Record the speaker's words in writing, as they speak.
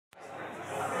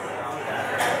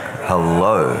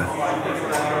Hello.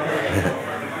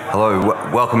 Hello,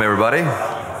 welcome everybody.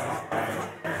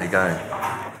 How you going?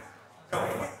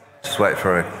 Just wait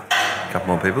for a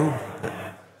couple more people.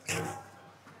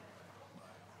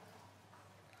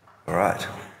 All right.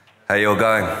 How you all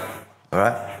going? All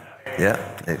right? Yeah,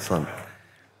 excellent.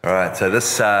 All right, so this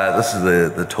is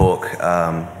the talk.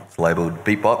 It's labelled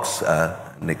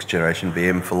Beetbox, Next Generation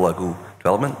VM for Local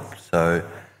Development. So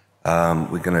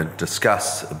we're going to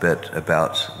discuss a bit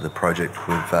about the project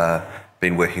we've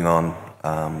been working on.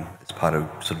 It's part of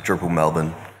sort of Drupal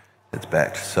Melbourne. It's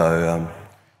backed. So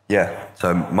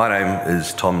so my name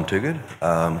is Thom Toogood.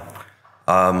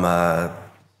 I'm a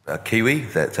Kiwi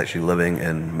that's actually living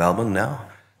in Melbourne now.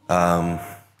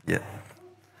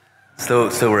 Still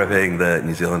repping the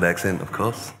New Zealand accent, of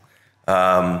course.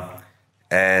 And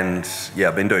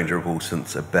I've been doing Drupal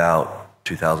since about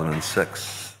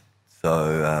 2006.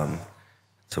 So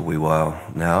it's a wee while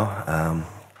now.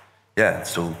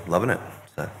 Still loving it.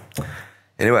 So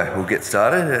anyway, we'll get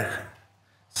started.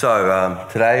 So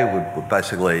today we're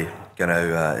basically going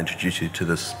to introduce you to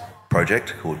this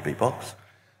project called Beetbox.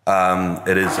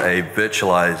 It is a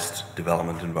virtualized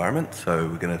development environment. So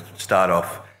we're going to start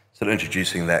off sort of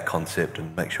introducing that concept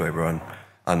and make sure everyone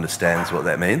understands what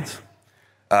that means.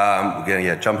 We're going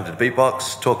to jump into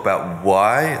Beetbox, talk about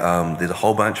why. There's a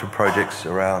whole bunch of projects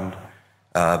around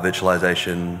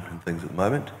virtualization and things at the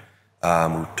moment.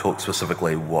 We'll talk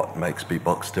specifically what makes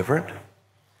Beetbox different.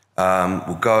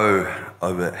 We'll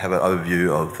have an overview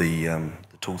of the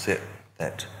tool set,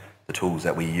 the tools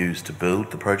that we use to build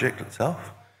the project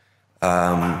itself.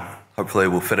 Hopefully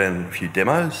we'll fit in a few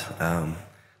demos.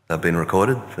 They've been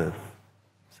recorded for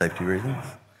safety reasons.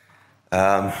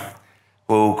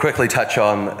 We'll quickly touch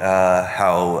on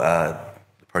how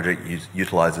the project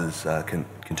utilises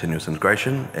continuous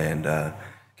integration and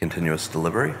continuous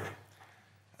delivery.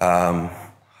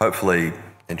 Hopefully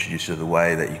introduce you to the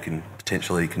way that you can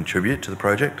potentially contribute to the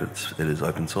project. It is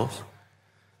open source.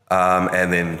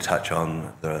 And then touch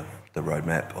on the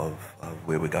roadmap of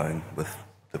where we're going with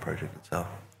the project itself.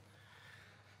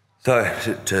 So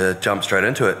to jump straight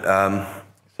into it,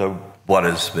 so what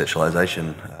is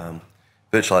virtualization?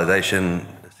 Virtualization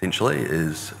essentially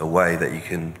is a way that you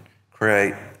can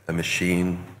create a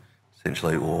machine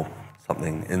essentially or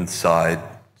something inside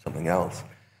something else.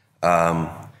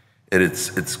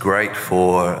 It's great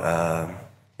for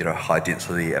high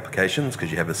density applications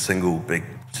because you have a single big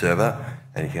server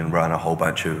and you can run a whole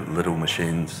bunch of little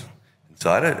machines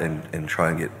inside it and try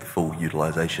and get the full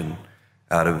utilization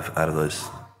out of those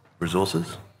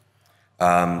resources.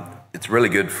 It's really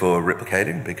good for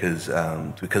replicating because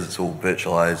it's all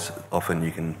virtualized. Often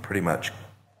you can pretty much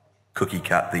cookie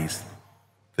cut these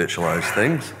virtualized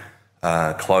things,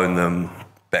 clone them,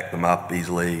 back them up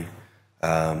easily,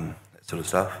 that sort of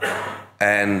stuff.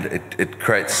 And it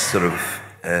creates sort of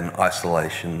an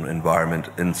isolation environment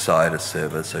inside a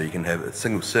server. So you can have a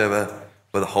single server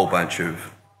with a whole bunch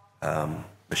of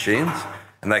machines,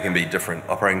 and they can be different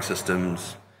operating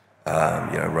systems,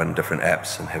 run different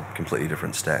apps and have completely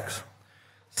different stacks.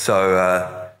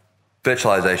 So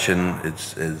virtualization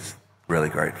is really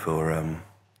great for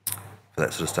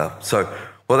that sort of stuff. So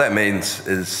what that means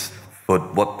is,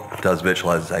 what does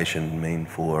virtualization mean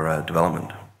for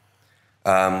development?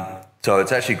 So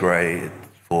it's actually great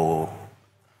for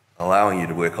allowing you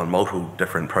to work on multiple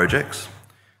different projects,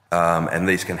 and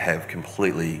these can have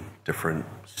completely different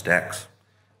stacks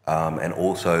and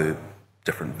also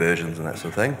different versions and that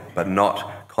sort of thing, but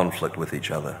not conflict with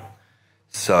each other.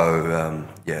 So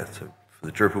so for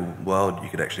the Drupal world, you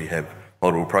could actually have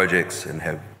multiple projects and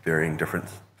have varying different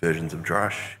versions of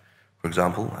Drush, for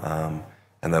example,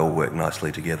 and they all work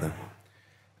nicely together.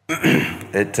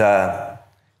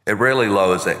 It really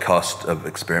lowers that cost of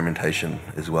experimentation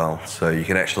as well. So you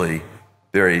can actually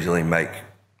very easily make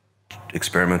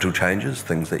experimental changes,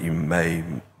 things that you may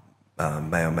or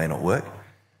may not work,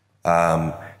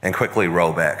 and quickly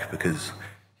roll back, because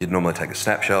you'd normally take a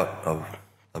snapshot of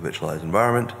a virtualized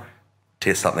environment,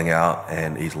 test something out,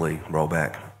 and easily roll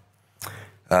back.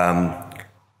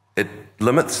 It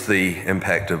limits the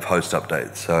impact of host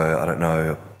updates. So I don't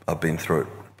know, I've been through it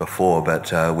before,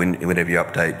 but whenever you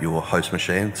update your host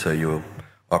machine, so your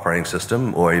operating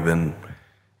system, or even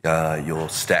your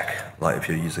stack, like if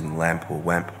you're using LAMP or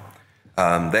WAMP,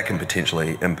 that can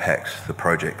potentially impact the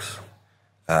projects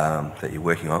that you're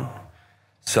working on.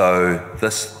 So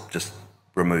this just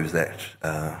removes that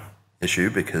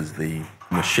issue, because the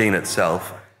machine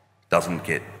itself doesn't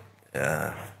get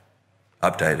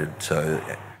updated. So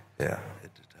it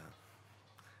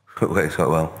works quite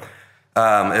well.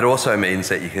 It also means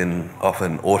that you can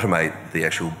often automate the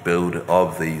actual build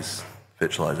of these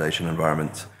virtualization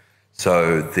environments.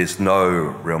 So there's no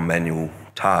real manual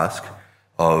task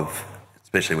of,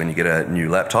 especially when you get a new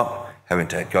laptop, having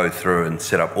to go through and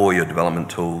set up all your development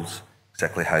tools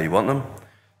exactly how you want them.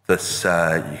 This,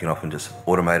 you can often just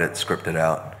automate it, script it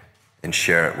out, and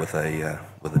share it with a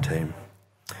team.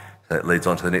 So that leads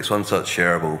on to the next one. So it's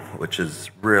shareable, which is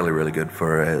really, really good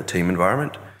for a team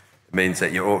environment. It means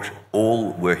that you're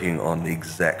all working on the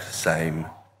exact same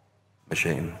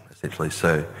machine, essentially.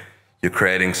 So you're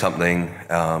creating something,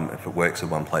 if it works in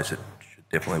one place, it should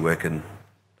definitely work in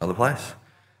another place.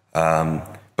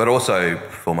 But also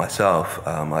for myself,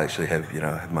 I actually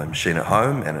have my machine at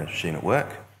home and a machine at work.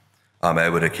 I'm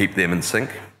able to keep them in sync,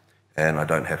 and I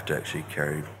don't have to actually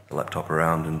carry the laptop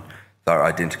around, and they're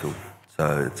identical.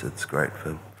 So it's great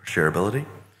for shareability.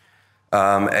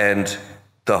 And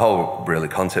the whole really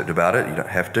concept about it, you don't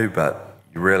have to, but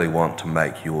you really want to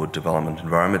make your development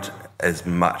environment as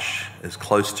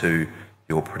close to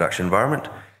your production environment.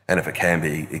 And if it can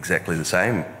be exactly the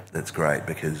same, that's great,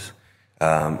 because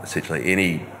essentially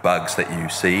any bugs that you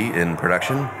see in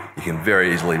production, you can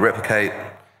very easily replicate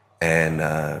and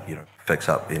fix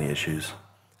up any issues.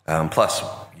 Plus,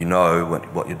 you know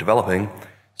what you're developing.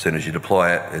 As soon as you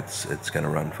deploy it, it's going to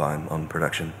run fine on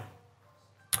production.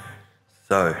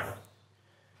 So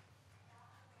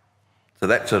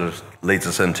that sort of leads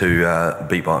us into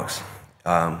Beetbox.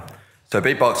 So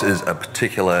Beetbox is a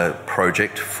particular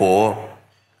project for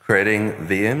creating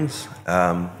VMs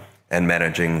and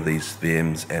managing these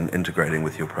VMs and integrating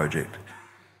with your project.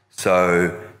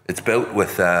 So it's built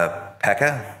with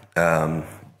Packer,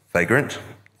 Vagrant,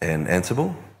 and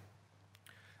Ansible.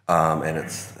 And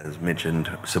it's, as mentioned,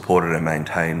 supported and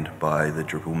maintained by the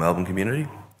Drupal Melbourne community.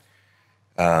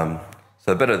 So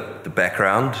a bit of the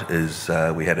background is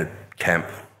we had a camp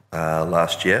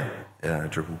last year,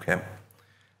 Drupal camp,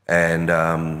 and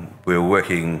we were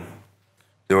working,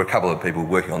 there were a couple of people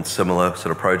working on similar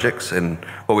sort of projects, and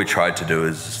what we tried to do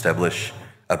is establish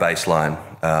a baseline,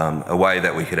 a way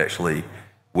that we could actually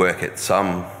work at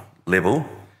some level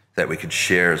that we could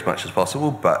share as much as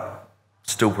possible, but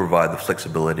still provide the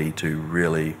flexibility to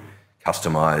really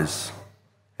customize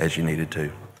as you needed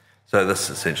to. So this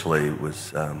essentially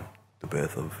was the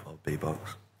birth of Beetbox.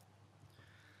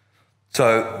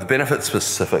 So the benefit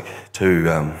specific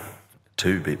to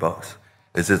Beetbox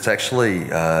is it's actually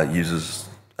uses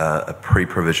a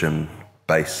pre-provision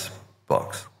base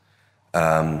box,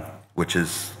 which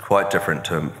is quite different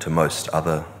to most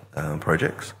other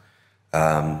projects.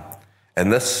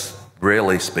 And this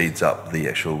really speeds up the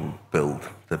actual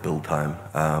build time.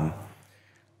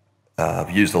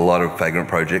 I've used a lot of Vagrant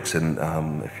projects,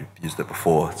 and if you've used it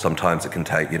before, sometimes it can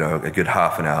take a good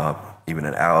half an hour, even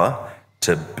an hour,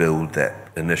 to build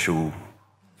that initial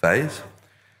phase.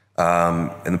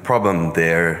 And the problem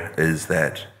there is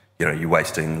that you're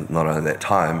wasting not only that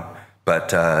time,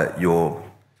 but you're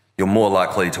more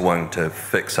likely to want to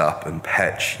fix up and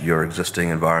patch your existing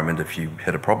environment if you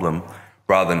hit a problem,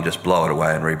 rather than just blow it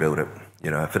away and rebuild it.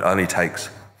 If it only takes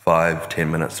 5-10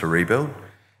 minutes to rebuild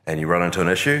and you run into an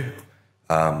issue,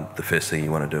 the first thing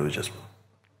you want to do is just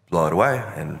blow it away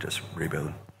and just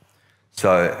rebuild.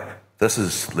 So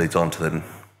this leads on to the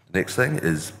next thing,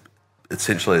 is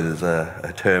essentially there's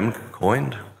a term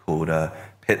coined called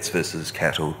pets versus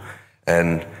cattle,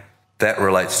 and that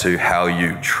relates to how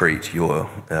you treat your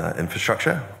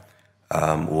infrastructure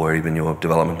or even your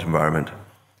development environment.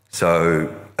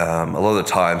 So a lot of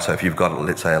the time, so if you've got,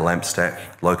 let's say, a lamp stack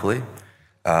locally,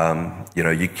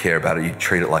 you care about it, you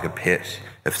treat it like a pet.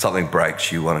 If something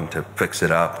breaks, you want to fix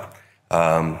it up,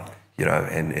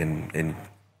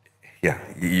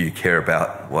 you care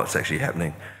about what's actually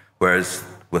happening. Whereas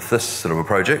with this sort of a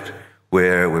project,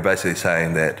 where we're basically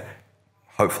saying that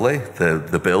hopefully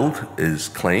the build is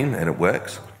clean and it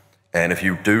works, and if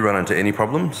you do run into any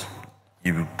problems,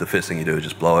 the first thing you do is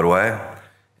just blow it away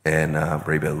and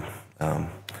rebuild.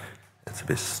 That's the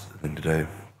best thing to do.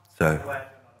 So,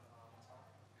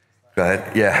 go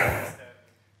ahead. Yeah.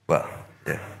 Well,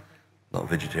 yeah, not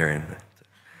vegetarian.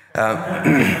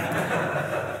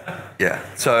 Yeah.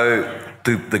 So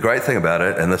the great thing about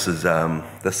it, and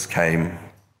this came,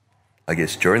 I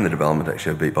guess, during the development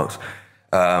actually of Beetbox,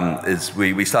 is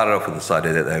we started off with this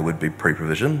idea that they would be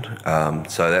pre-provisioned.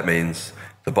 So that means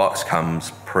the box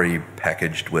comes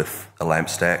pre-packaged with a lamp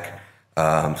stack.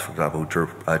 For example,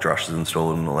 Drush is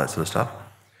installed and all that sort of stuff.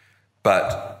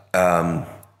 But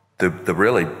the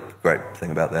really great thing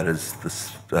about that is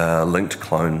this linked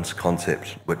clones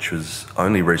concept, which was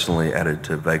only recently added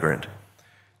to Vagrant.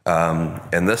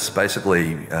 And this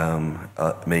basically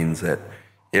means that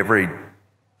every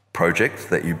project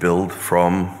that you build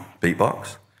from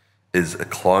Beetbox is a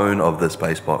clone of this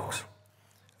base box.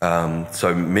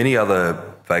 So many other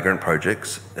Vagrant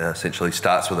projects essentially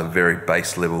starts with a very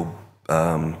base level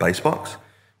base box,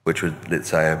 which would, let's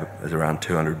say, is around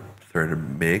 200,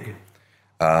 300 meg.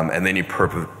 And then you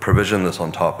provision this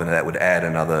on top, and that would add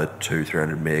another 200,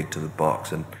 300 meg to the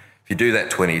box. And if you do that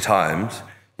 20 times,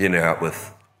 you end up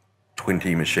with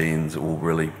 20 machines, all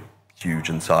really huge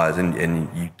in size, and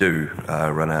you do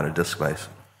run out of disk space.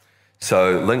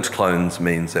 So linked clones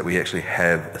means that we actually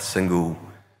have a single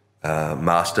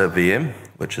master VM,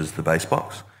 which is the base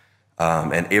box,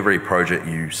 and every project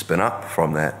you spin up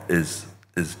from that is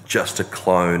just a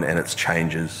clone and its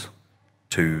changes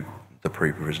to the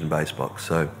pre-provisioned base box.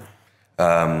 So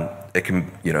it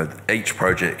can, each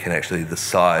project can actually, the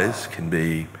size can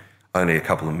be only a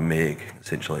couple of meg,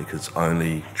 essentially, because it's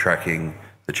only tracking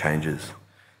the changes.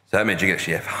 So that means you can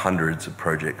actually have hundreds of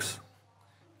projects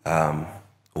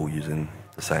all using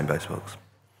the same base box.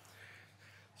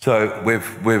 So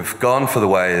we've gone for the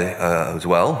way as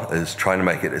well as trying to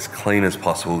make it as clean as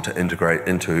possible to integrate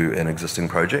into an existing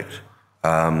project.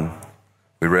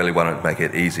 We really want to make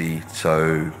it easy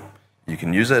so you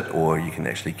can use it, or you can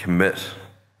actually commit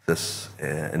this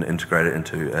and integrate it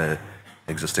into an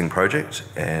existing project,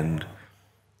 and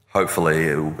hopefully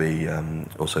it will be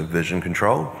also version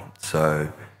controlled.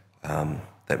 So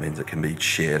that means it can be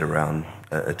shared around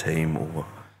a team or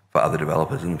for other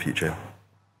developers in the future.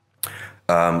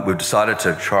 We've decided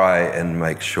to try and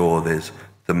make sure there's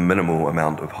the minimal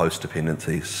amount of host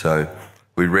dependencies. So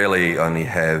we really only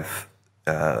have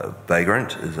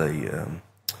Vagrant is a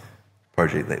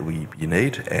project that you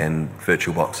need, and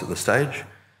VirtualBox at this stage.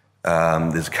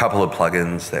 There's a couple of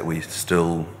plugins that we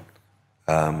still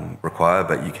require,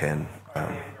 but you can.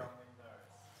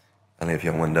 Only if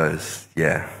you're on Windows,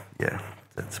 yeah,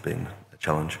 that's been a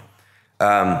challenge.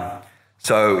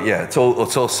 So yeah, it's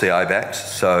all CI backed.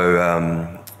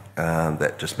 So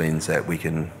that just means that we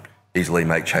can easily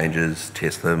make changes,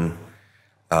 test them,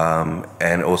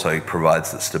 and also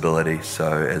provides the stability.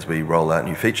 So as we roll out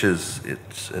new features,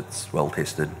 it's well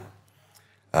tested.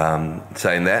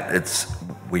 Saying that,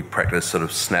 we practice sort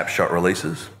of snapshot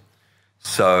releases.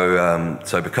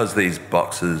 So because these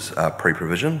boxes are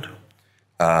pre-provisioned,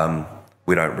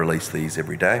 we don't release these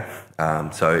every day.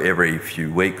 So every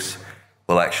few weeks,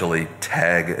 we'll actually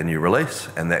tag a new release,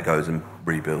 and that goes and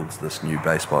rebuilds this new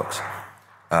base box.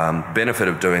 Benefit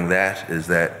of doing that is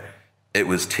that it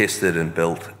was tested and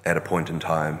built at a point in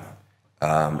time,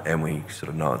 and we sort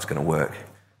of know it's going to work.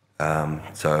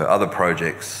 So other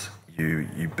projects you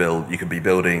could be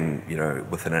building,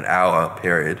 within an hour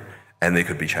period, and there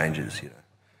could be changes,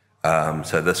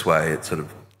 So this way, it's sort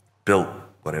of built,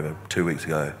 2 weeks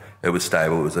ago. It was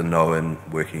stable. It was a known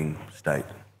working state.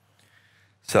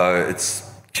 So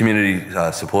it's community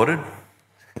supported,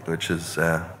 which is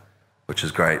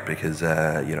great because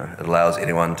it allows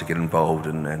anyone to get involved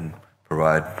and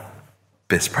provide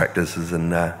best practices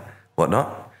and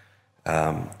whatnot,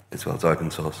 as well as open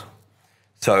source.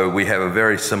 So we have a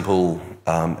very simple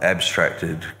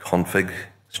abstracted config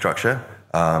structure.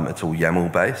 It's all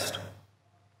YAML based,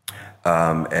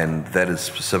 and that is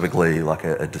specifically like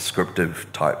a descriptive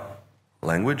type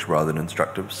language rather than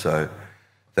instructive. So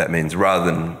that means rather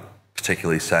than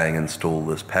particularly saying install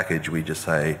this package, we just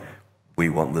say we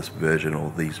want this version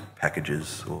or these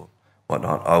packages or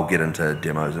whatnot. I'll get into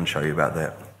demos and show you about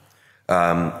that.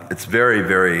 It's very,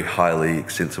 very highly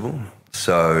extensible.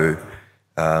 So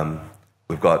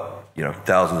we've got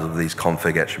thousands of these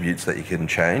config attributes that you can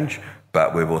change,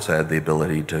 but we've also had the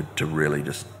ability to really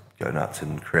just go nuts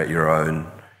and create your own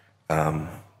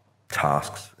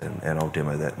tasks, and I'll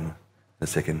demo that in a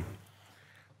second.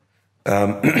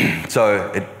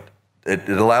 So it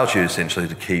allows you essentially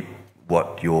to keep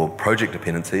what your project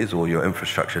dependencies or your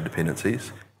infrastructure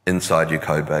dependencies inside your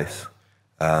code base,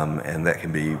 and that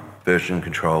can be version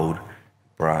controlled,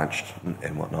 branched,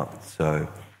 and whatnot. So you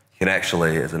can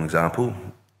actually, as an example,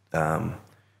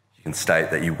 you can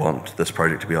state that you want this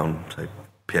project to be on, say,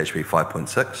 PHP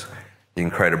 5.6. You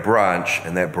can create a branch,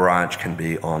 and that branch can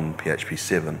be on PHP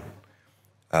 7.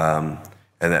 And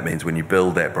that means when you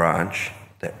build that branch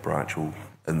will,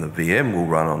 in the VM, will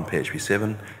run on PHP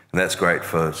 7. And that's great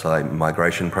for, say,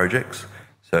 migration projects.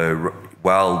 So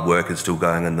while work is still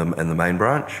going in the main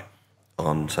branch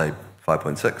on, say,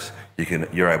 5.6,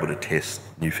 you're able to test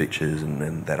new features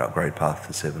and that upgrade path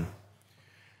to 7.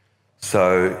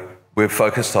 So we're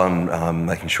focused on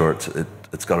making sure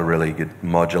it's got a really good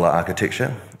modular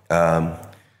architecture.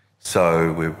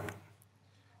 So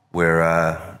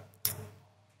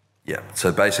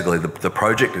so basically the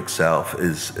project itself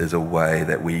is a way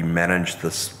that we manage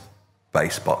this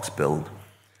base box build.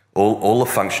 All the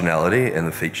functionality and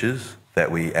the features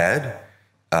that we add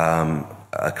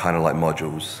are kind of like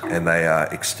modules, and they are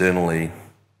externally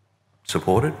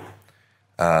supported,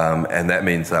 and that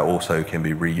means they also can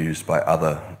be reused by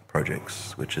other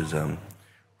projects, which is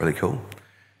really cool.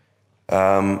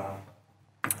 And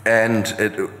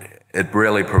it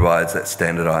really provides that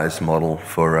standardized model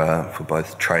for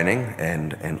both training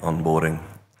and onboarding.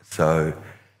 So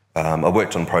I've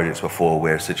worked on projects before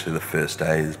where essentially the first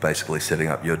day is basically setting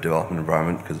up your development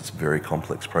environment because it's a very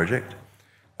complex project.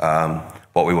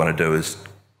 What we want to do is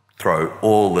throw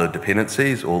all the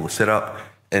dependencies, all the setup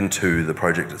into the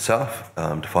project itself,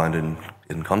 defined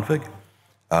in config.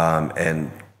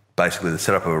 And basically the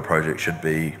setup of a project should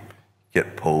be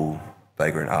git pull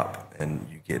Vagrant up, and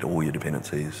you get all your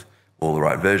dependencies, all the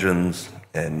right versions,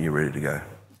 and you're ready to go.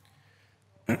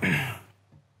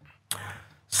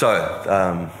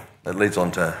 So that leads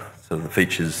on to sort of the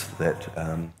features that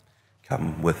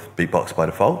come with Beetbox by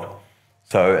default.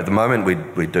 So at the moment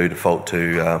we do default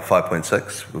to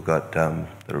 5.6. We've got the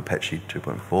Apache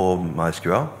 2.4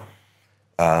 MySQL.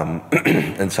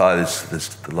 Inside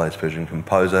there's the latest version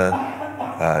Composer,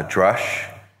 Drush,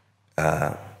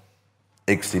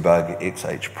 Xdebug,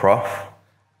 XHprof,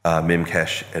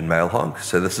 Memcache, and Mailhog.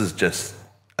 So this is just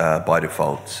by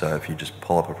default. So if you just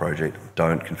pull up a project,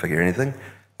 don't configure anything,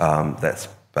 that's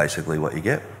basically what you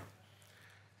get.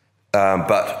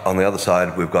 But on the other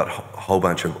side, we've got a whole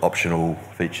bunch of optional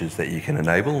features that you can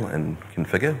enable and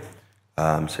configure.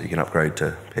 So you can upgrade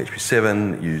to PHP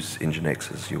 7, use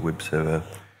Nginx as your web server,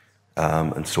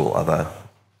 install other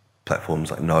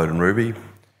platforms like Node and Ruby,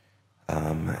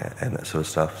 and that sort of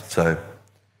stuff. So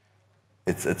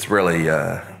it's really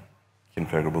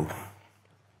configurable.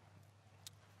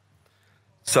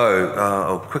 So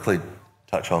I'll quickly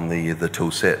touch on the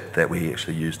tool set that we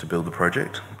actually use to build the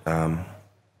project.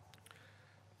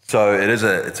 So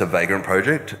it's a Vagrant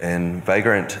project, and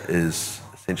Vagrant is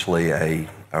essentially a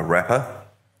wrapper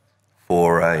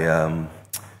for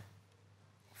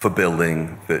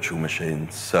building virtual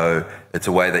machines. So it's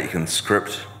a way that you can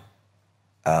script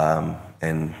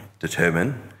and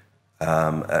determine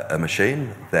a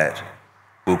machine that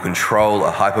will control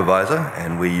a hypervisor,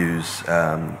 and we use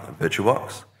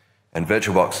VirtualBox. And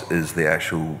VirtualBox is the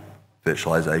actual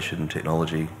virtualization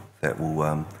technology that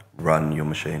will run your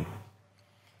machine.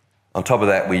 On top of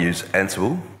that, we use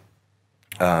Ansible,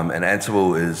 and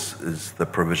Ansible is the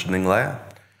provisioning layer.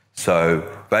 So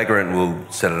Vagrant will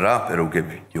set it up, it'll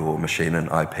give your machine an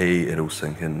IP, it'll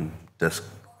sync in disk,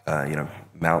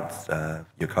 mount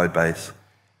your code base,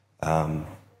 and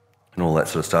all that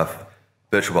sort of stuff.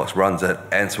 VirtualBox runs it,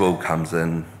 Ansible comes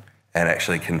in and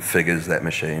actually configures that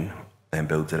machine and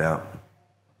builds it out.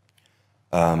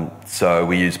 So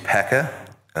we use Packer.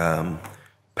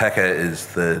 Packer is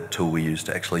the tool we use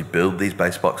to actually build these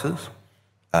base boxes,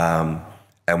 and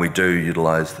we do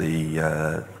utilize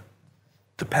the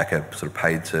Packer sort of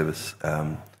paid service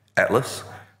Atlas,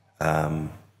 and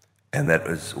that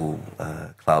is all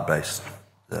cloud-based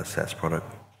SaaS product.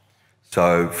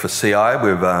 So for CI,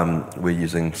 we're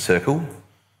using Circle.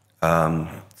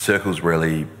 Circle's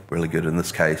really good in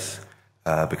this case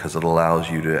because it allows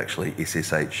you to actually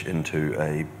SSH into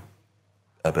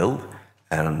a build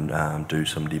and do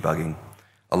some debugging.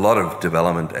 A lot of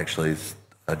development actually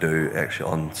I do actually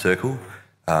on Circle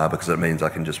because it means I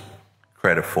can just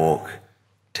create a fork,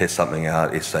 test something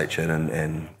out, SSH in,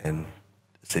 and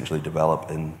essentially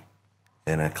develop in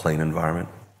a clean environment.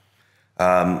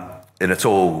 And it's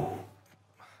all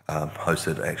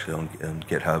hosted actually on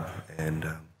GitHub, and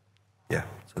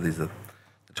so these are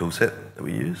the tool set that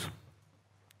we use.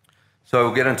 So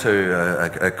we'll get into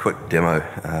a quick demo.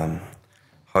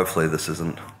 Hopefully this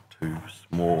isn't too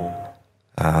small.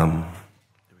 There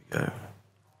we go.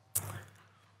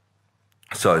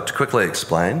 So to quickly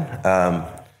explain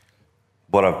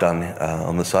what I've done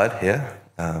on the side here,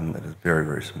 it is very,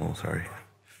 very small, sorry.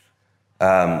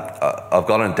 I've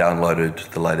gone and downloaded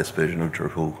the latest version of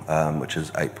Drupal, which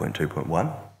is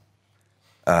 8.2.1.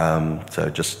 So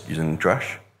just using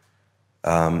Drush.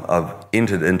 I've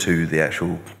entered into the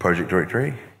actual project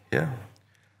directory here.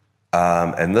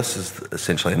 And this is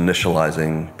essentially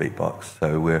initializing Beetbox.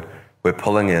 So we're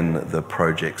pulling in the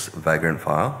project's Vagrant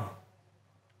file,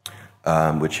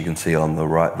 which you can see on the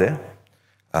right there,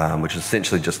 which is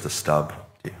essentially just the stub.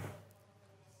 Yeah.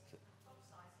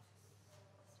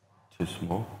 Too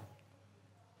small?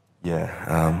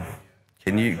 Yeah.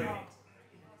 Can you?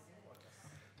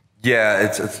 Yeah,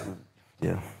 it's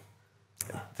yeah.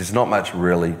 There's not much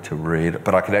really to read,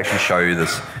 but I could actually show you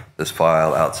this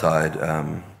file outside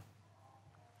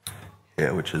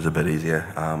here, which is a bit easier.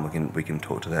 We can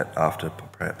talk to that after,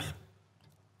 perhaps.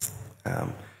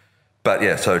 But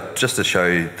yeah, so just to show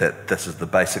you that this is the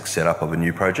basic setup of a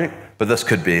new project, but this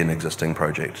could be an existing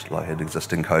project, like an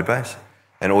existing code base.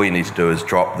 And all you need to do is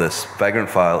drop this Vagrant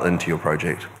file into your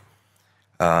project.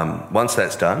 Once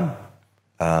that's done,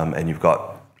 and you've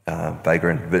got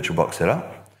Vagrant VirtualBox set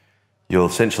up, you'll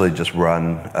essentially just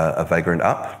run a Vagrant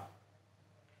up.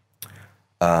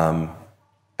 And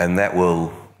that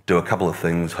will do a couple of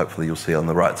things, hopefully you'll see on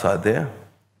the right side there.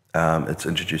 It's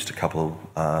introduced a couple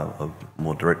of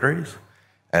more directories.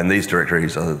 And these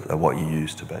directories are what you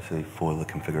use to basically for the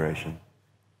configuration.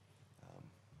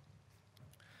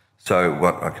 So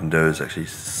what I can do is actually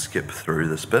skip through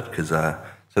this bit, because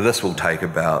so this will take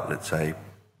about, let's say,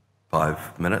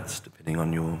 5 minutes, depending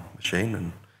on your machine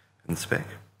and the spec.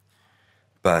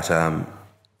 But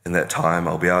in that time,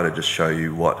 I'll be able to just show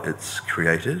you what it's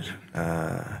created.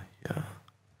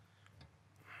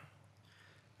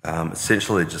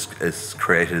 Essentially, it's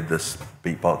created this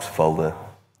Beetbox folder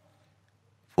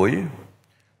for you,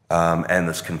 and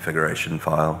this configuration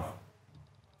file.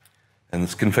 And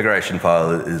this configuration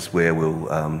file is where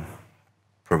we'll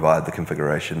provide the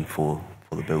configuration for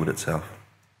the build itself.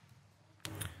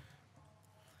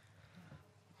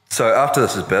 So after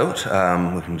this is built,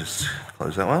 we can just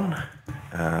close that one.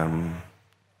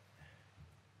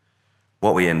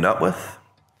 What we end up with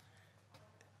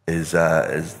is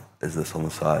this on the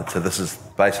side. So this is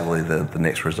basically the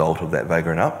next result of that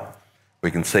Vagrant up. We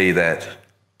can see that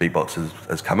Beetbox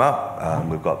has come up.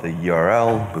 We've got the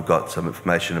URL. We've got some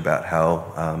information about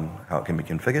how it can be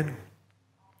configured.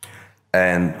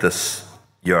 And this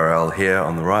URL here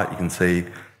on the right, you can see,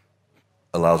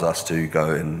 allows us to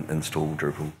go and install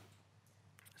Drupal.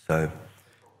 So,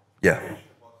 yeah.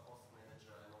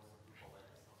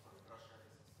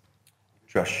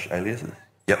 Drush aliases?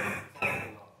 Yep.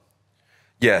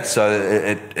 Yeah,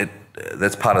 so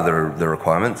that's part of the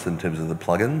requirements in terms of the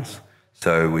plugins.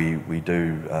 So we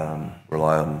do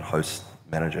rely on Host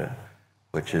Manager,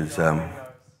 which is on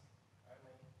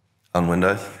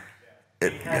Windows.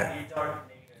 You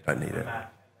don't need it.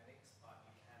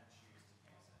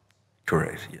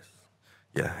 Correct, yes.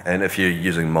 Yeah, and if you're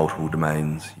using multiple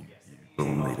domains, you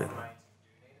will need it.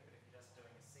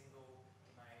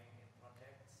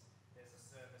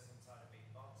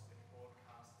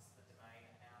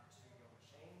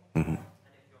 Mm-hmm. And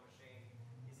if your machine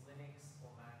is Linux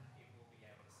or Mac, it will be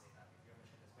able to see that. If your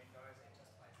machine is Windows, it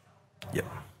just plays that. Yep.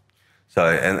 So,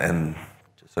 and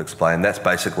just to explain, that's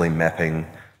basically mapping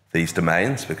these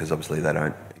domains, because obviously they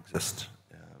don't exist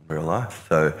in real life.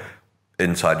 So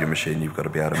inside your machine, you've got to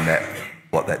be able to map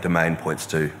what that domain points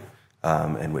to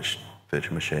and which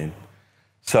virtual machine.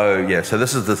 So yeah, so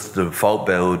this is the default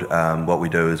build. What we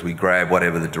do is we grab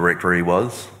whatever the directory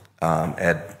was,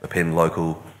 add append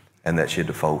local, and that's your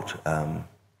default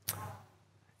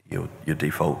your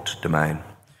default domain.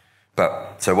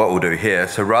 But so what we'll do here,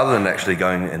 so rather than actually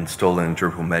going and installing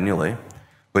Drupal manually,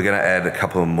 we're going to add a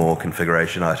couple more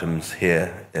configuration items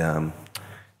here, and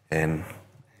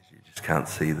you just can't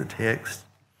see the text.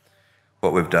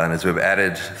 What we've done is we've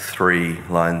added 3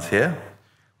 lines here.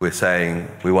 We're saying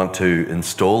we want to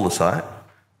install the site,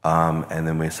 and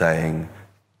then we're saying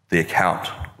the account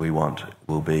we want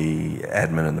will be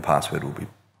admin and the password will be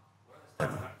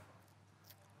admin.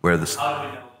 Where are the... How do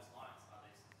we know these lines?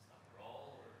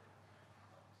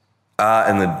 Are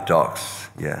they in the docs,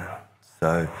 yeah.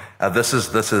 So this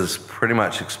is pretty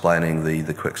much explaining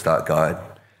the quick start guide.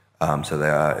 So they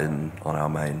are on our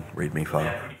main README file.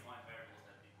 Yeah, pretty fine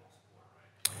variables that people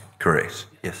support, right? Correct.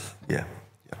 Yes. Yeah.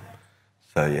 Yeah.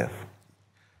 So yeah.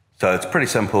 So it's pretty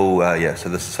simple. Yeah. So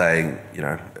this is saying,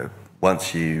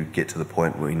 once you get to the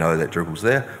point where we know that Drupal's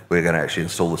there, we're going to actually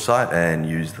install the site and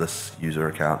use this user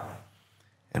account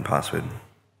and password.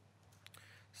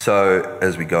 So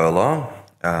as we go along,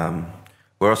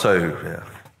 we're also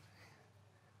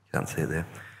can't see it there.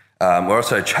 We're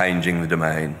also changing the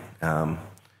domain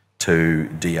to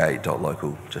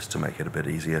d8.local just to make it a bit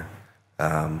easier.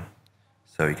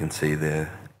 So you can see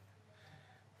there.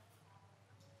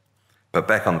 But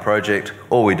back on the project,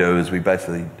 all we do is we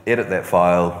basically edit that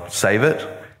file, save it,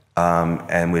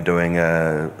 and we're doing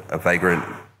a Vagrant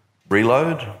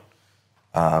reload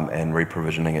and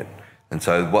reprovisioning it. And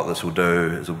so what this will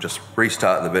do is we'll just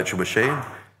restart the virtual machine,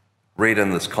 read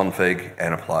in this config,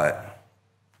 and apply it.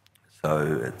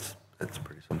 So it's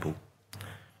pretty simple.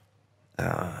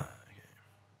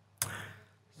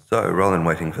 So rather than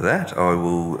waiting for that, I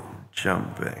will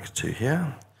jump back to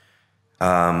here.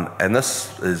 And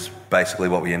this is basically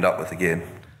what we end up with again.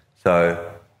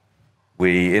 So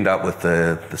we end up with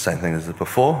the same thing as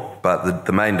before, but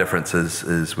the main difference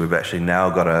is we've actually now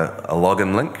got a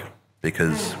login link,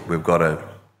 because we've got a...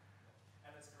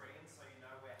 And it's green, so you know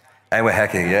we're happy And we're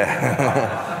hacking,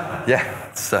 yeah.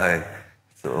 Yeah, so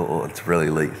it's really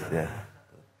elite, yeah.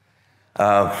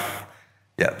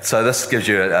 Yeah, so this gives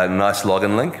you a nice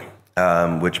login link,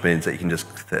 which means that you can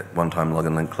just, that one-time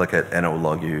login link, click it, and it will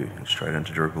log you straight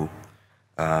into Drupal.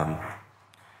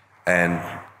 And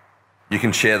you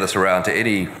can share this around to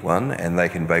anyone, and they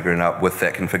can Vagrant up with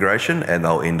that configuration, and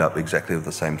they'll end up exactly with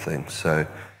the same thing. So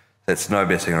that's no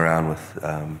messing around with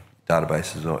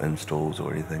databases or installs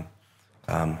or anything,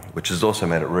 which has also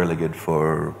made it really good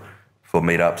for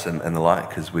meetups and the like,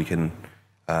 because we can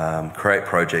create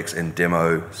projects and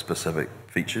demo specific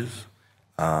features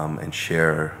and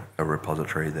share a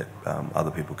repository that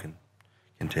other people can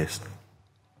test.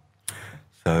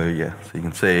 So yeah, so you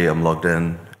can see I'm logged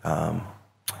in,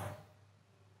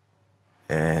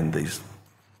 and these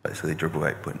basically Drupal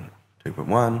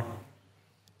 8.2.1,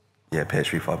 yeah,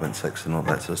 PHP 5.6 and all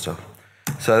that sort of stuff.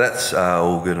 So that's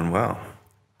all good and well,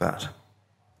 but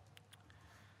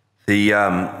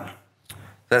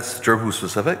that's Drupal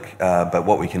specific, but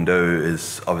what we can do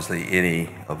is obviously any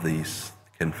of these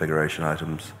configuration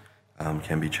items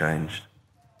can be changed.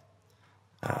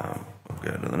 We'll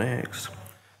go to the next.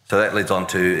 So that leads on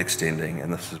to extending,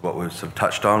 and this is what we've sort of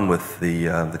touched on with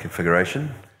the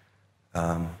configuration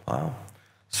file.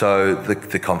 So the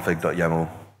config.yaml,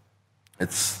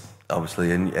 it's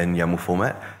obviously in YAML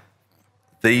format.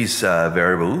 These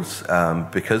variables,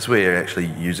 because we're actually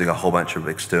using a whole bunch of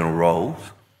external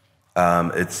roles,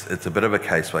 it's a bit of a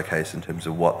case by case in terms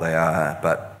of what they are,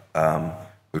 but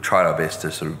we've tried our best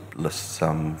to sort of list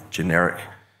some generic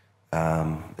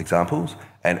examples.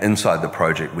 And inside the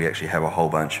project, we actually have a whole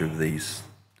bunch of these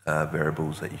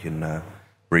variables that you can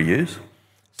reuse.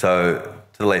 So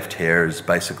to the left here is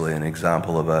basically an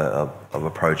example of a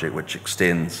project which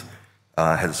extends,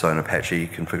 has its own Apache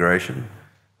configuration,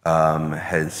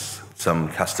 has some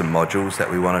custom modules that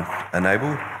we want to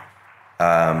enable,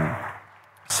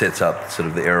 sets up sort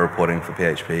of the error reporting for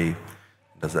PHP,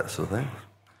 does that sort of thing.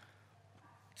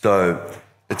 So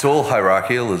it's all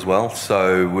hierarchical as well.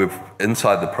 So we've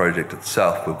inside the project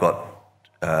itself, we've got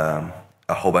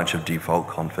a whole bunch of default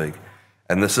config,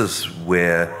 and this is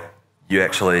where you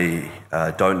actually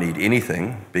don't need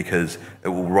anything because it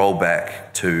will roll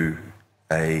back to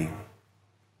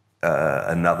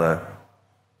another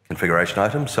configuration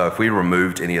item. So if we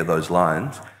removed any of those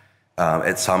lines,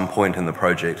 at some point in the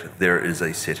project, there is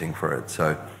a setting for it.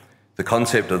 So the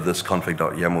concept of this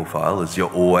config.yaml file is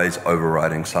you're always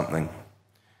overriding something,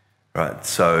 right?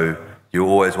 So you're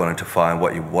always wanting to find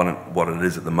what it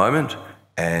is at the moment,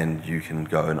 and you can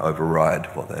go and override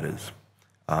what that is.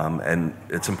 And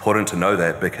it's important to know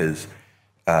that because,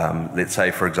 let's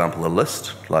say, for example, a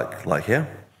list, like here,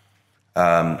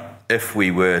 if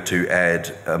we were to add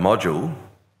a module,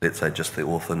 let's say just the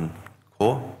author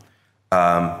core,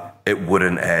 it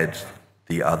wouldn't add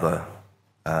the other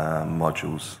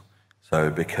modules. So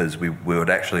because we would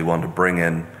actually want to bring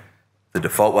in the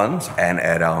default ones and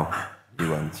add our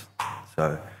new ones.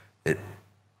 So it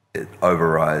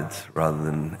overrides rather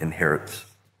than inherits.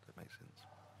 That makes sense.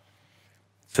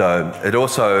 So it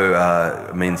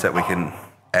also means that we can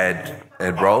add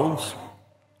roles.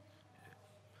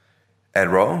 Add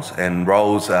roles, and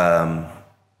roles are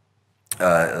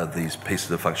these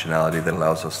pieces of functionality that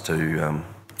allows us to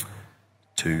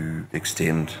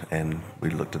extend, and we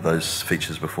looked at those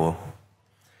features before.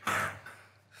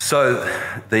 So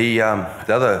the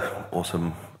other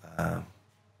awesome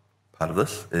part of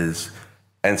this is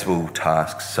Ansible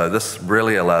tasks. So this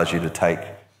really allows you to take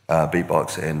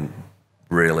Beetbox and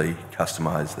really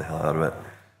customize the hell out of it.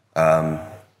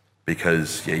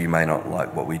 Because you may not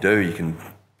like what we do, you can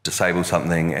disable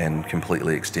something and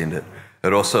completely extend it.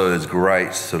 It also is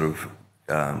great sort of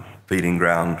feeding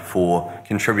ground for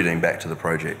contributing back to the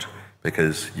project,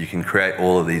 because you can create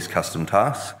all of these custom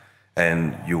tasks,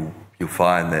 and you'll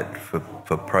find that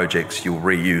for projects you'll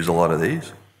reuse a lot of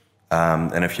these.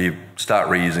 And if you start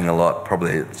reusing a lot,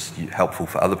 probably it's helpful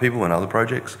for other people and other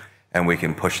projects, and we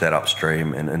can push that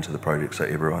upstream and into the project so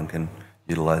everyone can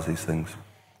utilize these things.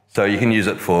 So you can use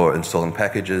it for installing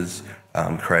packages,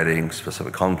 creating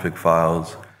specific config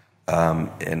files,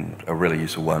 and a really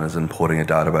useful one is importing a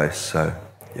database. So,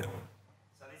 yeah.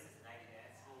 So this is native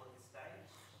Ansible at this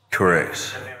stage?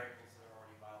 Correct. The variables that are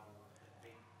already available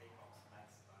that Beetbox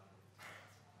makes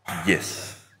available.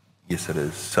 Yes, it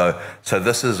is. So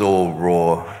this is all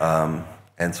raw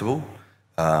Ansible.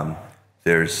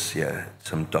 There's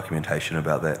some documentation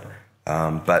about that,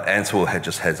 but Ansible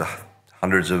just has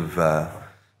hundreds of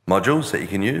modules that you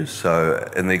can use.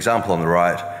 So in the example on the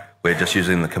right, we're just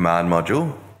using the command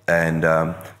module, and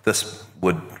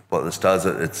what this does,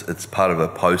 it's part of a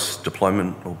post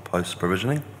deployment or post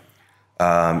provisioning.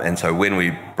 And so when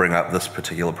we bring up this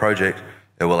particular project,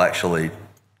 it will actually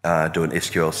do an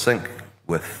SQL sync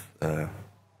with the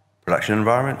production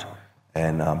environment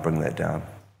and bring that down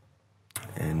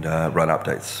and run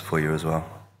updates for you as well.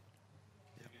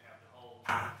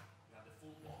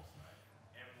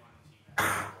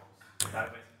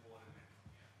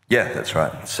 Yeah, that's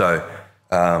right. So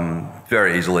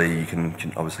very easily you can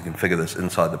obviously configure this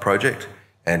inside the project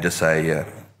and just say,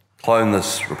 clone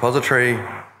this repository,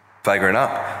 Vagrant up,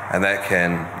 and that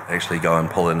can actually go and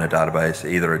pull in a database,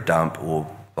 either a dump or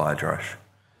via Drush.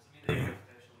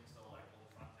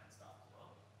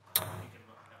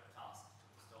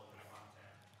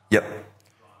 Yep.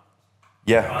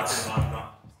 Yeah.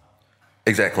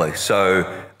 Exactly.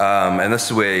 So, and this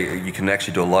is where you can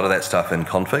actually do a lot of that stuff in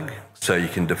config. So you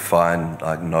can define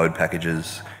like node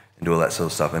packages and do all that sort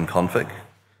of stuff in config.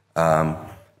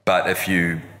 But if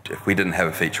we didn't have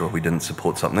a feature or we didn't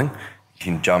support something, you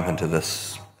can jump into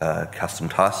this custom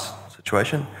task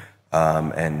situation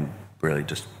and really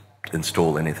just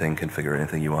install anything, configure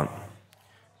anything you want.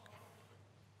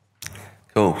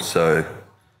 Cool. So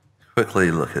quickly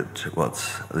look at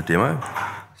what's the demo.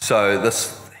 So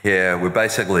this here, we've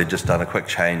basically just done a quick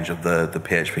change of the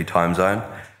PHP time zone.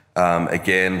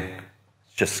 Again,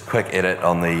 just quick edit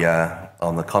on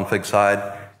the config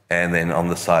side, and then on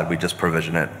the side we just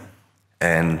provision it,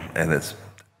 and it's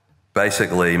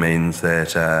basically means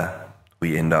that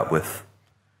we end up with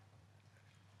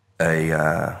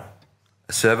a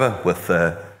server with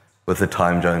the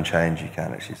time zone change. You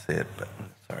can't actually see it, but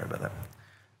sorry about that.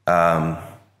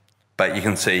 But you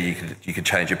can see you could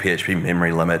change your PHP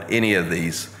memory limit. Any of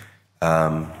these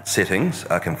settings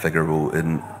are configurable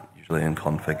usually in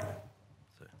config.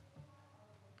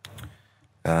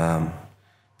 So,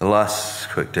 the last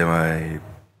quick demo,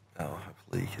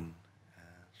 hopefully you can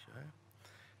show,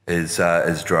 is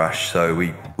Drush. So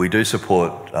we do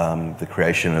support the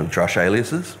creation of Drush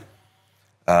aliases,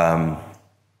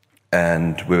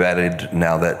 and we've added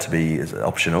now that to be as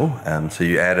optional. So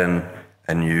you add in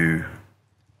a new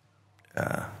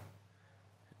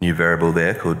variable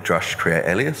there called Drush create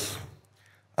alias,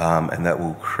 and that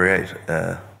will create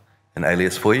an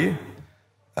alias for you.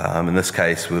 In this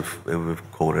case, we've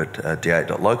called it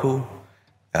d8.local,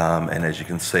 and as you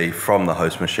can see from the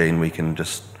host machine, we can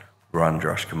just run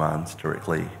Drush commands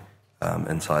directly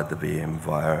inside the VM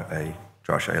via a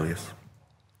Drush alias.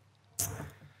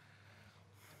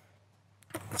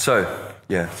 So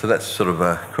that's sort of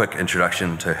a quick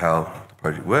introduction to how the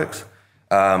project works.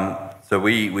 So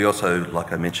we also,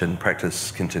 like I mentioned,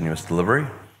 practice continuous delivery.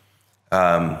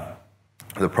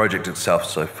 The project itself is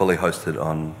so fully hosted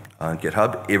on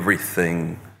GitHub.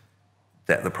 Everything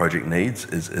that the project needs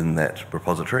is in that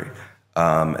repository,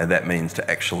 and that means to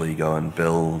actually go and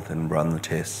build and run the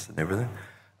tests and everything.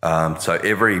 So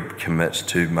every commit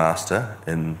to master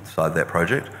inside that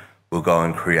project will go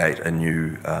and create a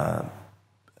new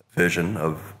version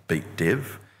of Beat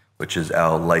Dev, which is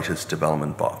our latest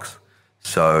development box.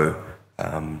 So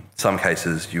some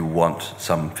cases you want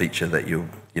some feature that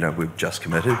we've just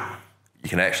committed. You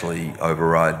can actually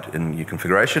override in your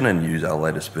configuration and use our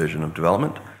latest version of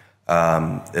development.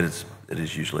 It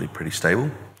is usually pretty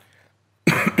stable.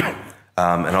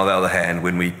 And on the other hand,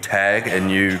 when we tag a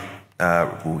new,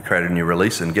 we create a new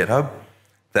release in GitHub,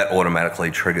 that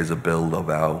automatically triggers a build of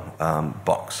our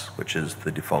box, which is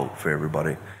the default for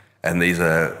everybody. And these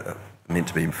are meant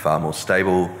to be far more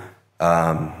stable,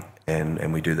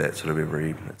 and we do that sort of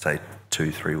every, let's say,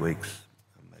 2-3 weeks,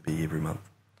 maybe every month.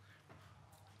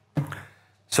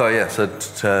 So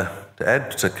to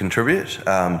add, to contribute, so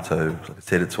like I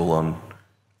said, it's all on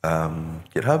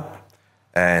GitHub,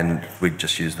 and we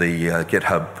just use the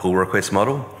GitHub pull request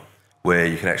model, where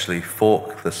you can actually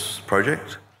fork this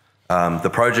project. The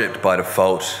project by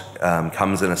default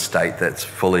comes in a state that's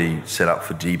fully set up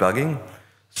for debugging,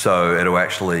 so it'll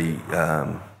actually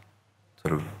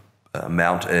sort of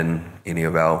mount in any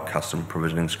of our custom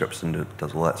provisioning scripts, and it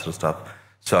does all that sort of stuff.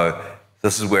 So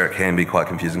this is where it can be quite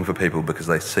confusing for people, because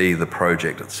they see the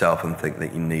project itself and think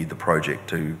that you need the project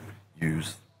to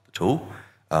use the tool.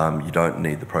 You don't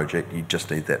need the project, you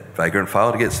just need that Vagrant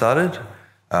file to get started.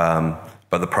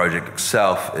 But the project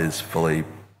itself is fully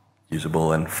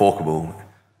usable and forkable,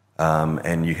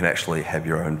 and you can actually have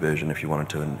your own version if you wanted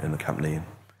to in the company.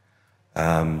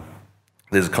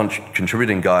 There's a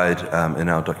contributing guide in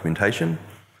our documentation.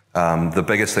 The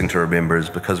biggest thing to remember is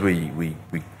because we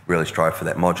really strive for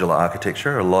that modular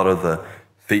architecture, a lot of the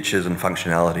features and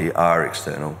functionality are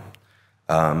external.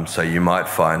 So you might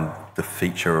find the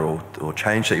feature or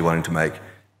change that you're wanting to make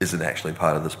isn't actually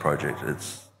part of this project.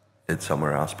 It's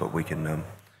somewhere else, but we can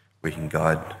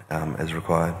guide as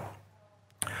required.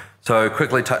 So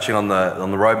quickly touching on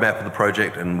the roadmap of the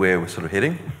project and where we're sort of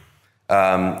heading.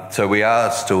 So we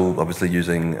are still obviously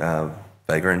using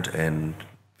Vagrant and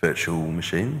virtual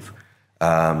machines.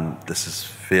 This is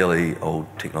fairly old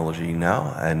technology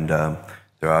now, and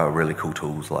there are really cool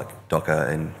tools like Docker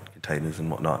and containers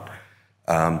and whatnot.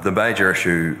 The major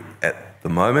issue at the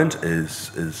moment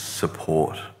is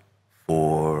support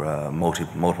for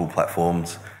multiple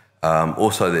platforms.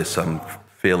 Also, there's some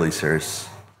fairly serious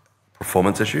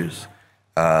performance issues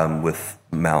with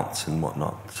mounts and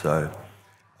whatnot. So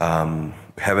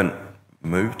we haven't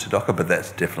moved to Docker, but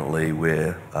that's definitely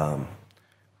where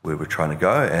we're trying to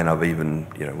go. And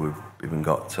we've even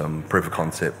got some proof of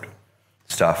concept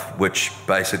stuff, which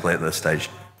basically at this stage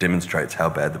demonstrates how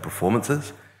bad the performance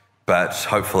is. But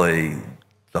hopefully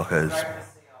Docker's...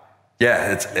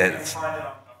 Yeah, it's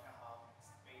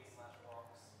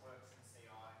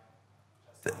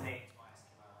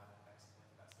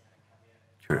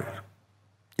correct.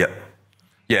 Yep.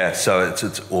 Yeah, so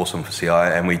it's awesome for CI,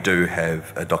 and we do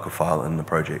have a Docker file in the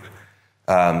project.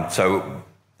 So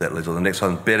that leads on to the next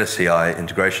one, better CI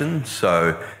integration.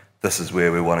 So this is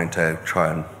where we're wanting to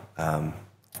try and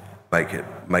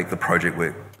make the project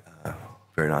work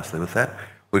very nicely with that.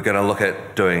 We're going to look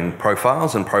at doing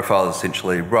profiles, and profiles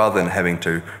essentially, rather than having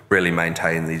to really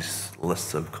maintain these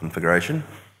lists of configuration,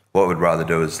 what we'd rather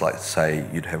do is, like, say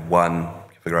you'd have one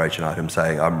configuration item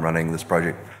saying I'm running this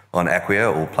project on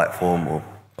Acquia or Platform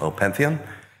or Pantheon,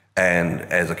 and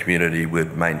as a community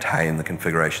we'd maintain the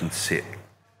configuration set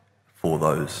for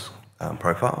those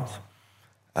profiles.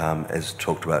 As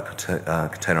talked about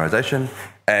containerization,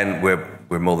 and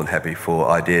we're more than happy for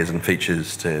ideas and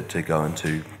features to go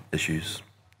into issues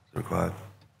required.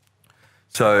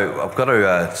 So I've got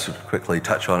to sort of quickly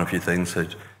touch on a few things to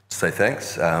say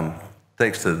thanks.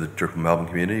 Thanks to the Drupal Melbourne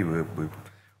community. We've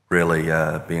really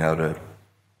been able to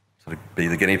sort of be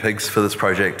the guinea pigs for this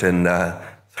project and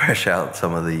thrash out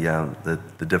some of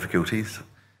the difficulties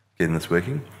getting this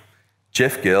working.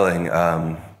 Jeff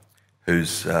Gerling,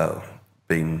 who's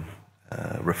been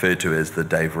referred to as the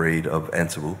Dave Reed of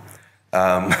Ansible,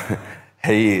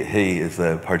 he is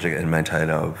the project and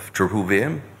maintainer of Drupal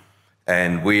VM,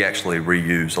 and we actually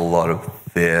reuse a lot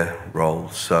of their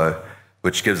roles, so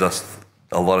which gives us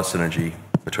a lot of synergy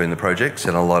between the projects,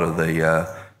 and a lot of the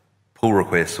pull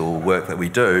requests or work that we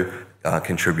do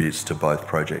contributes to both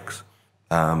projects.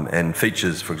 And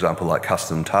features, for example, like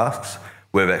custom tasks,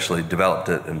 we've actually developed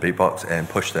it in Beetbox and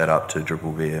pushed that up to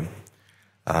Drupal VM.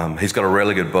 He's got a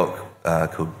really good book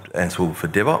called Ansible for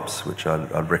DevOps, which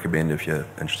I'd recommend if you're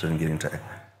interested in getting to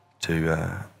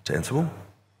Ansible.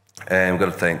 And we've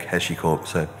got to thank HashiCorp.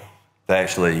 So they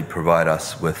actually provide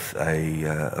us with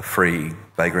a free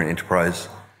Vagrant Enterprise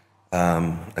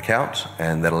account,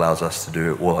 and that allows us to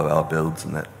do all of our builds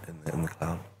in the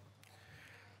cloud.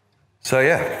 So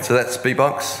yeah, so that's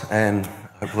Beetbox, and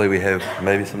hopefully we have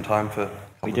maybe some time for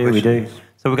questions. We do.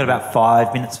 So we've got about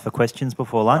 5 minutes for questions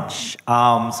before lunch.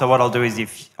 So what I'll do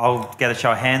is I'll get a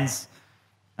show of hands,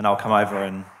 and I'll come over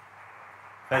and...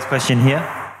 First question here.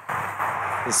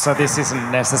 So this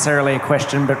isn't necessarily a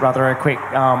question, but rather a quick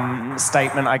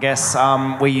statement, I guess.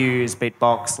 We use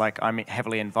Beetbox, like I'm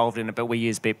heavily involved in it, but we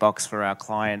use Beetbox for our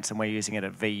clients, and we're using it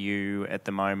at VU at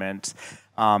the moment.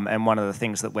 And one of the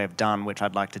things that we've done, which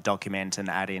I'd like to document and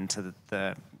add into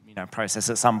the process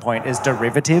at some point, is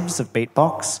derivatives of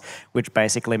Beetbox, which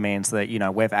basically means that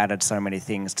we've added so many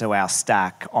things to our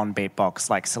stack on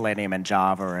Beetbox, like Selenium and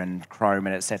Java and Chrome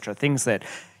and etc. Things that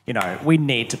we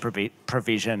need to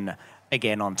provision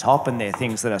again on top, and they're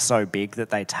things that are so big that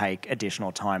they take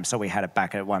additional time. So we had it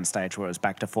back at one stage where it was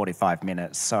back to 45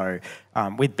 minutes. So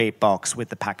with Beetbox, with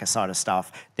the Packer side of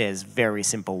stuff, there's very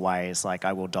simple ways, like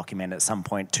I will document at some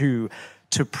point, to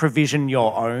provision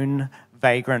your own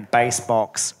Vagrant base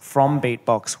box from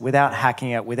Beetbox without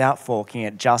hacking it, without forking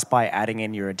it, just by adding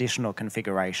in your additional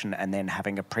configuration and then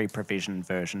having a pre-provisioned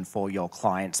version for your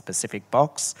client-specific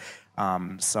box.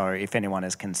 So if anyone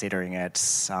is considering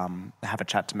it, have a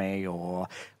chat to me or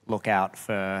look out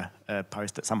for a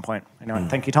post at some point. Anyway,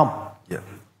 thank you, Tom. Yeah.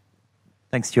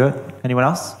 Thanks, Stuart. Anyone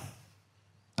else?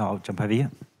 I'll jump over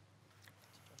here.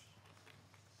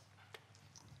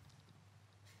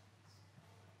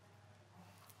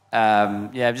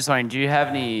 I'm just wondering, do you have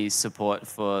any support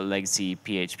for legacy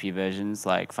PHP versions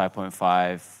like 5.5,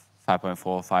 5.4,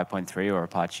 5.3, or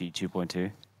Apache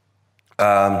 2.2?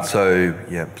 So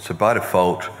by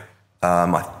default,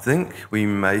 I think we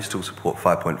may still support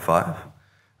 5.5,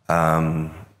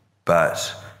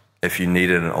 but if you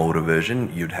needed an older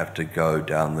version, you'd have to go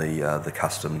down the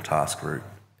custom task route,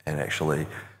 and actually,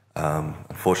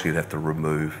 unfortunately, you'd have to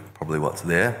remove probably what's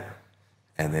there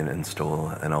and then install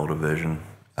an older version.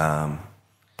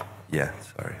 Yeah,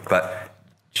 sorry. But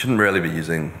shouldn't really be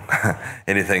using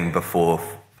anything before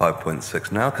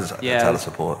 5.6 now because it's out of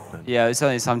support. Yeah, it's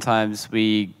only sometimes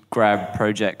we grab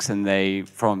projects and they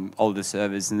from older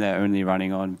servers and they're only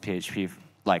running on PHP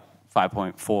like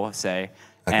 5.4, say,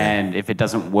 and if it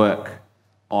doesn't work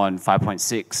on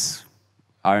 5.6,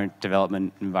 our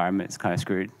development environment is kind of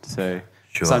screwed. So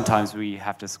sometimes we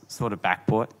have to sort of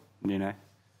backport, you know.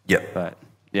 Yep. But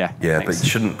yeah. Yeah, but you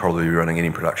shouldn't probably be running any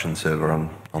production server on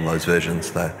those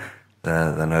versions. They're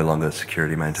no longer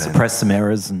security maintained. Suppress some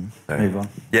errors and move on.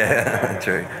 Yeah,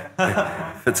 true.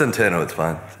 If it's internal, it's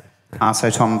fine. So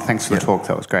Tom, thanks for the talk.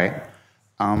 That was great.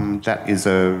 That is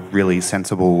a really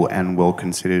sensible and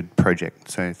well-considered project.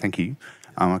 So thank you.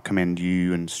 I commend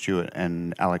you and Stuart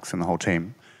and Alex and the whole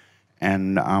team.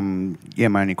 And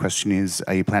my only question is,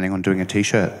 are you planning on doing a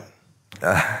T-shirt?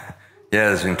 Yeah,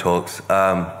 there's been talks.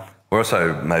 We're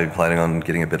also maybe planning on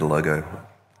getting a better logo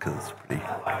because it's pretty.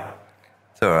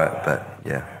 It's all right, but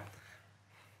yeah,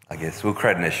 I guess we'll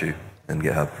create an issue in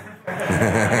GitHub.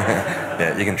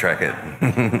 Yeah, you can track it.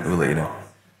 We'll let you know.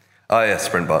 Oh yeah,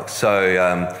 Sprintbox. So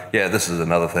this is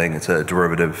another thing. It's a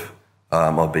derivative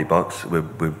of Beetbox.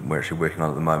 We're actually working on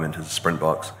it at the moment as a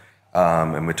Sprintbox,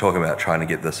 and we're talking about trying to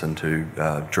get this into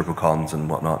DrupalCons and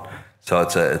whatnot. So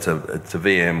it's a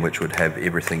VM which would have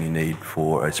everything you need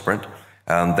for a sprint.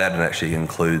 That actually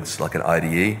includes like an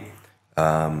IDE,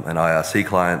 an IRC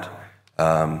client,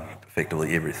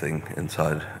 effectively everything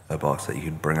inside a box that you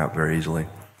could bring up very easily.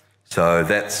 So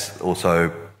that's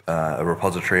also a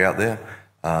repository out there,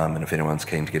 and if anyone's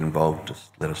keen to get involved, just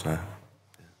let us know.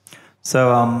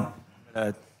 So,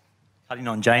 cutting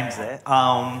on James there,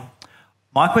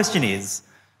 my question is,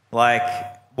 like,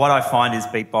 what I find is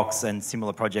Beetbox and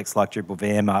similar projects like Drupal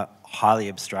VM are highly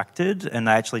abstracted, and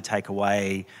they actually take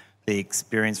away the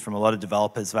experience from a lot of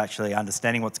developers of actually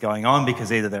understanding what's going on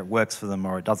because either that works for them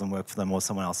or it doesn't work for them or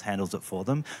someone else handles it for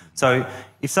them. So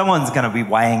if someone's going to be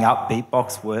weighing up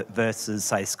Beetbox versus,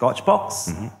 say,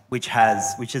 Scotchbox,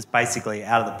 which is basically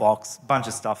out of the box, a bunch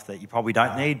of stuff that you probably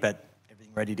don't need but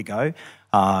everything ready to go,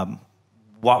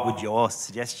 what would your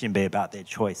suggestion be about their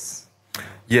choice?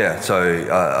 Yeah,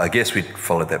 so I guess we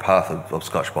followed that path of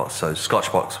Scotchbox. So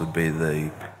Scotchbox would be the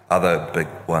other big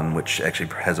one which actually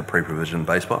has a pre-provisioned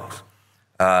base box.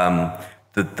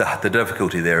 The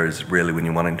difficulty there is really when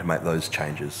you're wanting to make those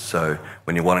changes. So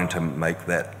when you're wanting to make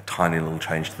that tiny little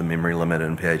change to the memory limit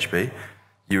in PHP,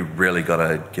 you really got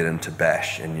to get into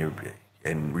Bash and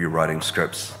you're writing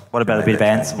scripts. What about a bit of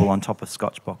Ansible on top of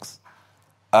Scotchbox?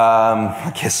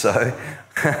 I guess so.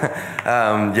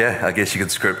 I guess you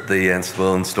could script the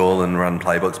Ansible install and run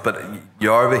playbooks, but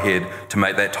your overhead to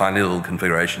make that tiny little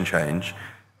configuration change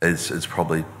is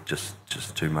probably just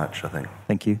too much, I think.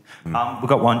 Thank you. We've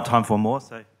got time for one more.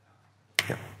 So,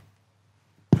 yeah.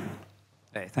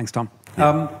 Hey, thanks, Tom.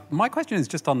 My question is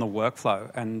just on the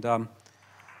workflow and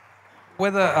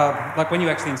whether, like when you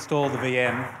actually install the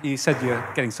VM, you said you're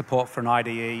getting support for an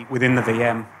IDE within the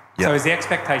VM. Yep. So is the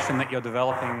expectation that you're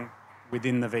developing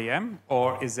within the VM,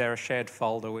 or is there a shared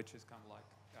folder which is kind of like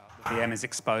the VM is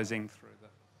exposing through the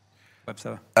web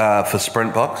server? For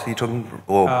Sprintbox, are you talking,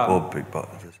 or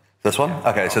Beetbox? This one?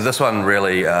 Okay, so this one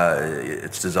really,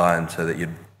 it's designed so that you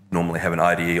normally have an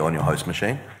IDE on your host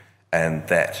machine, and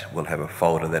that will have a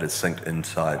folder that is synced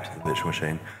inside the virtual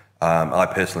machine. I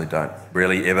personally don't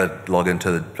really ever log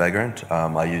into the Vagrant.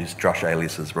 I use Drush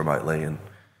aliases remotely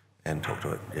and talk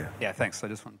to it, yeah. Yeah, thanks. I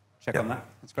just want to check on that.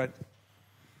 That's great.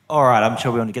 all right, I'm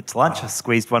sure we want to get to lunch. I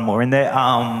squeezed one more in there.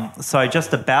 So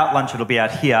just about lunch, it'll be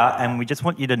out here, and we just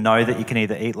want you to know that you can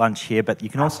either eat lunch here, but you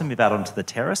can also move out onto the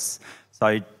terrace.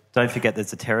 So don't forget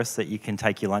there's a terrace that you can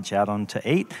take your lunch out on to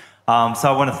eat.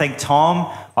 So I want to thank Tom.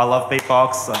 I love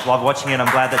Beetbox. I love watching it. I'm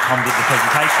glad that Tom did the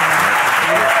presentation.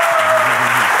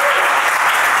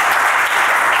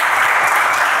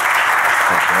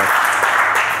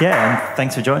 Yeah, and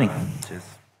thanks for joining. Cheers.